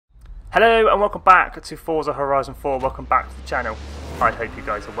Hello and welcome back to Forza Horizon 4, welcome back to the channel. I hope you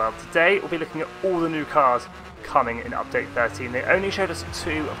guys are well. Today we'll be looking at all the new cars coming in update 13. They only showed us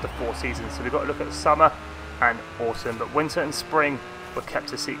 2 of the 4 seasons, so we've got to look at summer and autumn, but winter and spring were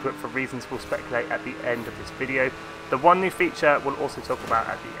kept a secret for reasons we'll speculate at the end of this video. The one new feature we'll also talk about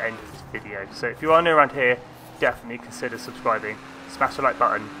at the end of this video. So if you are new around here, definitely consider subscribing, smash the like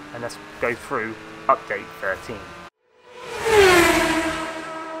button, and let's go through update 13.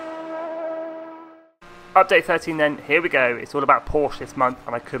 Update 13 then, here we go. It's all about Porsche this month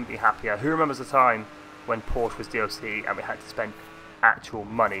and I couldn't be happier. Who remembers the time when Porsche was DLC and we had to spend actual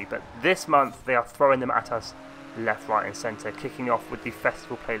money? But this month they are throwing them at us left, right and centre, kicking off with the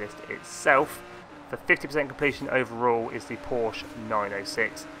festival playlist itself. For 50% completion overall is the Porsche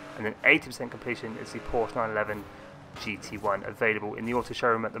 906 and then 80% completion is the Porsche 911 GT1, available in the auto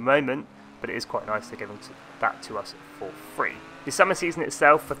showroom at the moment, but it is quite nice to give that to us for free. The summer season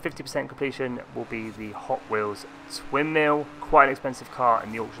itself, for 50% completion, will be the Hot Wheels Twin Mill, quite an expensive car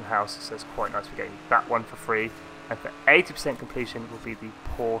in the auction house, so it's quite nice we're getting that one for free. And for 80% completion will be the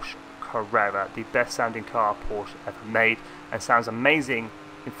Porsche Carrera, the best sounding car Porsche ever made, and sounds amazing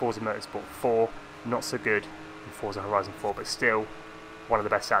in Forza Motorsport 4, not so good in Forza Horizon 4, but still one of the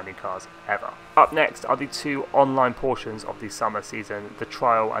best sounding cars ever. Up next are the 2 online portions of the summer season, the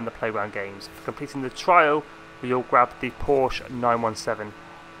trial and the playground games. For completing the trial, you'll grab the Porsche 917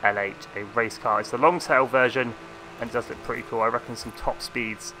 LH, a race car. It's the long tail version and it does look pretty cool. I reckon some top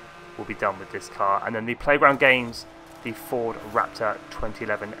speeds will be done with this car. And then the playground games, the Ford Raptor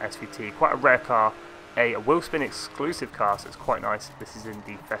 2011 SVT, quite a rare car, a wheel spin exclusive car, so it's quite nice. This is in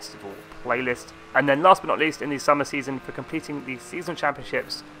the festival playlist. And then last but not least, in the summer season, for completing the seasonal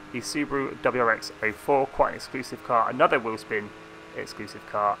championships, the Subaru WRX 04, quite an exclusive car, another wheel spin exclusive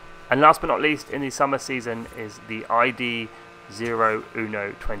car. And last but not least, in the summer season is the ID 0 Uno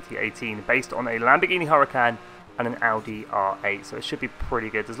 2018, based on a Lamborghini Huracan and an Audi R8, so it should be pretty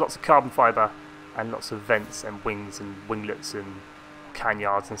good. There's lots of carbon fibre and lots of vents and wings and winglets and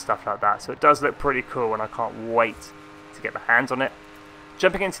canyards and stuff like that, so it does look pretty cool and I can't wait to get my hands on it.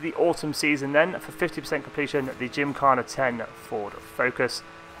 Jumping into the autumn season then, for 50% completion, the Gymkhana 10 Ford Focus.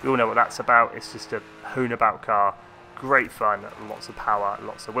 We all know what that's about, it's just a hoon-about car, great fun, lots of power,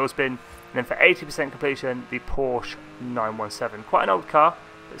 lots of wheel spin. And then for 80% completion, the Porsche 917, quite an old car,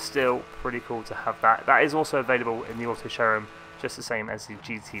 but still pretty cool to have that. That is also available in the auto showroom, just the same as the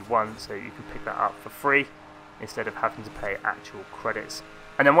GT1, so you can pick that up for free instead of having to pay actual credits.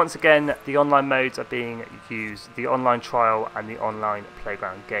 And then once again, the online modes are being used, the online trial and the online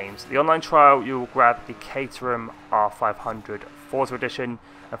playground games. The online trial, you will grab the Caterham R500 Forza Edition,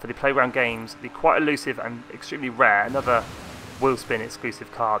 and for the playground games, the quite elusive and extremely rare, another wheel spin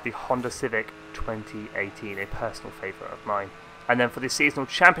exclusive car, the Honda Civic 2018, a personal favourite of mine. And then for the seasonal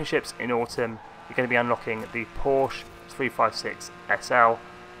championships in autumn, you're going to be unlocking the Porsche 356 SL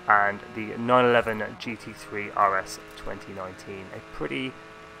and the 911 GT3 RS 2019, a pretty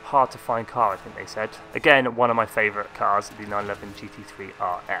hard to find car, I think they said. Again, one of my favourite cars, the 911 GT3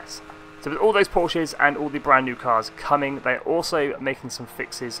 RS. So with all those Porsches and all the brand new cars coming, they're also making some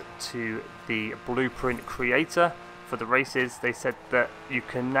fixes to the blueprint creator for the races. They said that you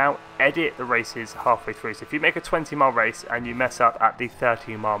can now edit the races halfway through. So if you make a 20-mile race and you mess up at the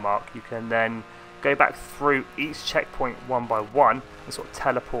 30-mile mark, you can then go back through each checkpoint one by one and sort of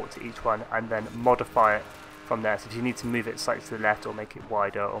teleport to each one and then modify it from there. So if you need to move it slightly to the left or make it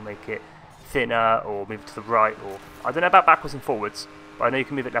wider or make it thinner or move it to the right, or I don't know about backwards and forwards, but I know you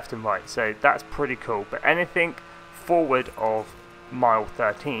can move it left and right, so that's pretty cool. But anything forward of mile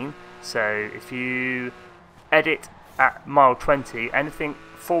 13, so if you edit at mile 20, anything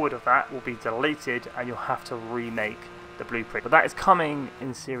forward of that will be deleted and you'll have to remake the blueprint. But that is coming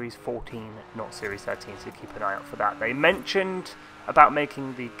in Series 14, not Series 13, so keep an eye out for that. They mentioned about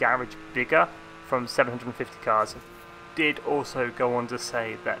making the garage bigger from 750 cars. Did also go on to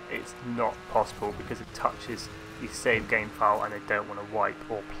say that it's not possible because it touches the save game file and they don't want to wipe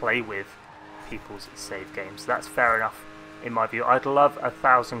or play with people's save games. So that's fair enough in my view. I'd love a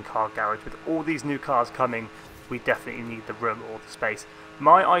 1,000 car garage. With all these new cars coming, we definitely need the room or the space.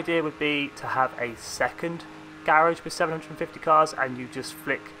 My idea would be to have a second garage with 750 cars and you just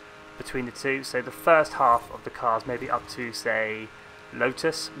flick between the two. So the first half of the cars, maybe up to say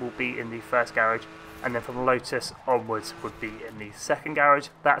Lotus, will be in the first garage, and then from Lotus onwards would be in the second garage.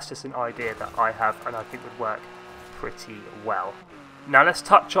 That's just an idea that I have and I think would work pretty well. Now let's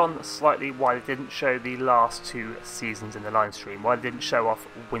touch on slightly why they didn't show the last 2 seasons in the line stream, why they didn't show off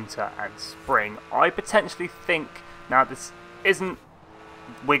winter and spring. I potentially think, now this isn't,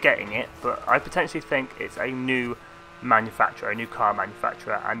 we're getting it, but I potentially think it's a new manufacturer, a new car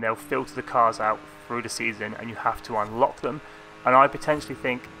manufacturer, and they'll filter the cars out through the season and you have to unlock them. And I potentially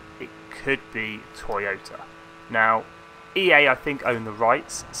think it could be Toyota. Now, EA I think own the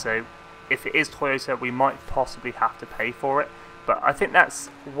rights, so if it is Toyota we might possibly have to pay for it, but I think that's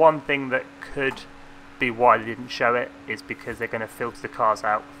one thing that could be why they didn't show it, is because they're going to filter the cars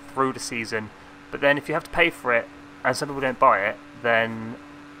out through the season. But then if you have to pay for it and some people don't buy it, then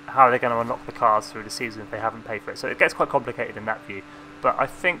how are they going to unlock the cars through the season if they haven't paid for it? So it gets quite complicated in that view. But I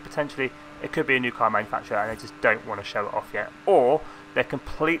think potentially it could be a new car manufacturer and they just don't want to show it off yet, or they're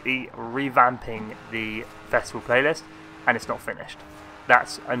completely revamping the festival playlist and it's not finished.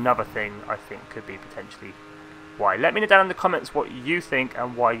 That's another thing I think could be potentially why. Let me know down in the comments what you think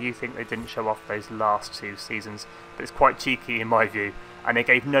and why you think they didn't show off those last 2 seasons. But it's quite cheeky in my view, and they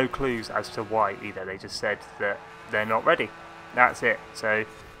gave no clues as to why either. They just said that they're not ready. That's it. So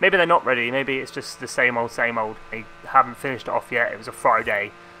maybe they're not ready, maybe it's just the same old, they haven't finished it off yet. It was a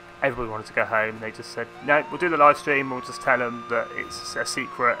Friday, everybody wanted to go home, they just said, no, we'll do the live stream, we'll just tell them that it's a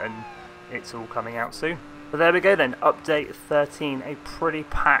secret and it's all coming out soon. But there we go then, update 13, a pretty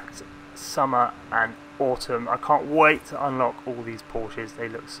packed summer and autumn. I can't wait to unlock all these Porsches, they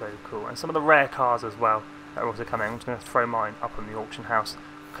look so cool, and some of the rare cars as well that are also coming. I'm just going to throw mine up on the auction house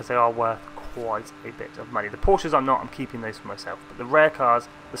because they are worth quite a bit of money. The Porsches I'm keeping those for myself, but the rare cars,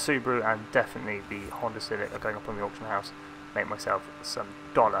 the Subaru and definitely the Honda Civic are going up on the auction house. Make myself some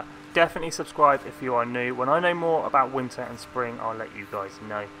dollar. Definitely subscribe if you are new. When I know more about winter and spring, I'll let you guys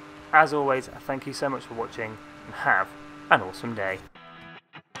know. As always, thank you so much for watching and have an awesome day.